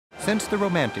Since the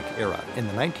Romantic era in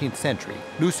the 19th century,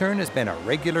 Luzern has been a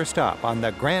regular stop on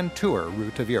the Grand Tour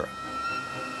route of Europe.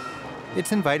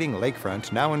 Its inviting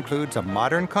lakefront now includes a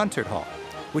modern concert hall,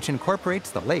 which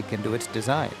incorporates the lake into its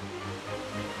design.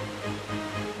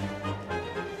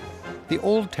 The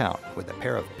Old Town, with a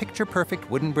pair of picture-perfect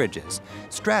wooden bridges,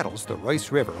 straddles the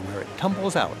Reuss River where it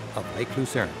tumbles out of Lake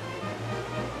Luzern.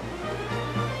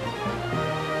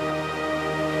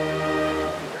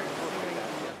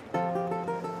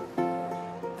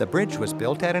 The bridge was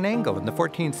built at an angle in the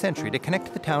 14th century to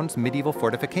connect the town's medieval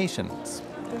fortifications.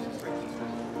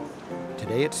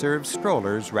 Today it serves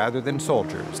strollers rather than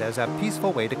soldiers as a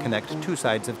peaceful way to connect two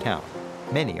sides of town.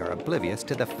 Many are oblivious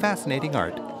to the fascinating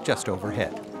art just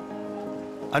overhead.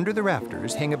 Under the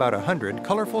rafters hang about 100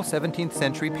 colorful 17th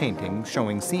century paintings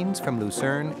showing scenes from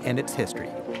Luzern and its history.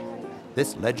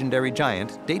 This legendary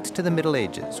giant dates to the Middle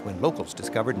Ages when locals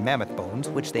discovered mammoth bones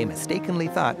which they mistakenly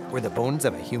thought were the bones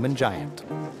of a human giant.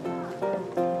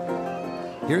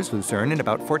 Here's Luzern in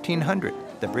about 1400,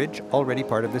 the bridge already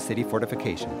part of the city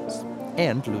fortifications.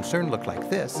 And Luzern looked like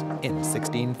this in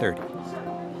 1630.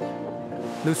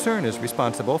 Luzern is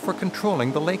responsible for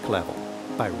controlling the lake level.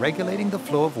 By regulating the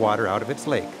flow of water out of its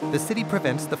lake, the city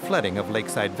prevents the flooding of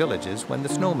lakeside villages when the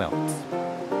snow melts.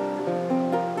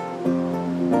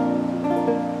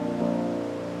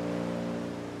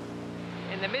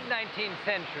 In the mid-19th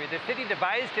century, the city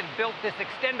devised and built this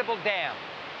extendable dam.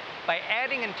 By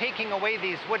adding and taking away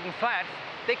these wooden flats,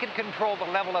 they could control the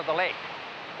level of the lake.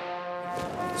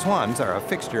 Swans are a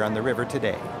fixture on the river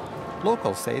today.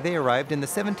 Locals say they arrived in the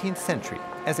 17th century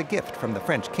as a gift from the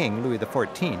French king Louis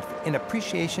XIV in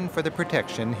appreciation for the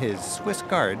protection his Swiss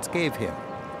guards gave him.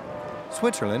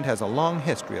 Switzerland has a long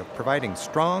history of providing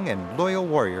strong and loyal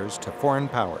warriors to foreign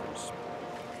powers.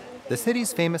 The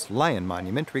city's famous lion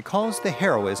monument recalls the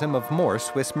heroism of more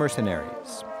Swiss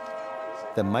mercenaries.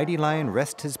 The mighty lion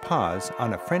rests his paws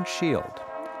on a French shield.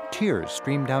 Tears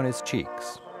stream down his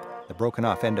cheeks. The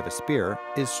broken-off end of a spear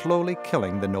is slowly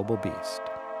killing the noble beast.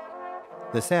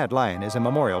 The sad lion is a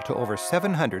memorial to over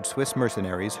 700 Swiss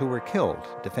mercenaries who were killed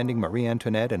defending Marie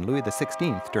Antoinette and Louis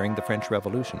XVI during the French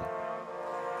Revolution.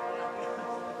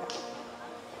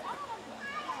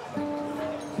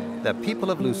 The people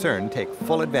of Luzern take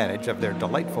full advantage of their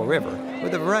delightful river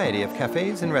with a variety of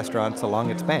cafes and restaurants along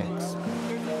its banks.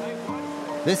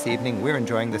 This evening, we're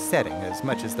enjoying the setting as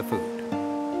much as the food.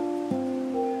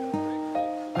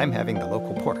 I'm having the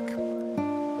local pork.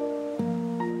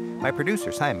 My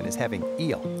producer, Simon, is having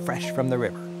eel fresh from the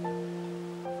river.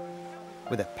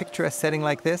 With a picturesque setting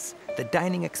like this, the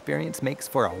dining experience makes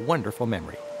for a wonderful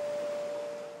memory.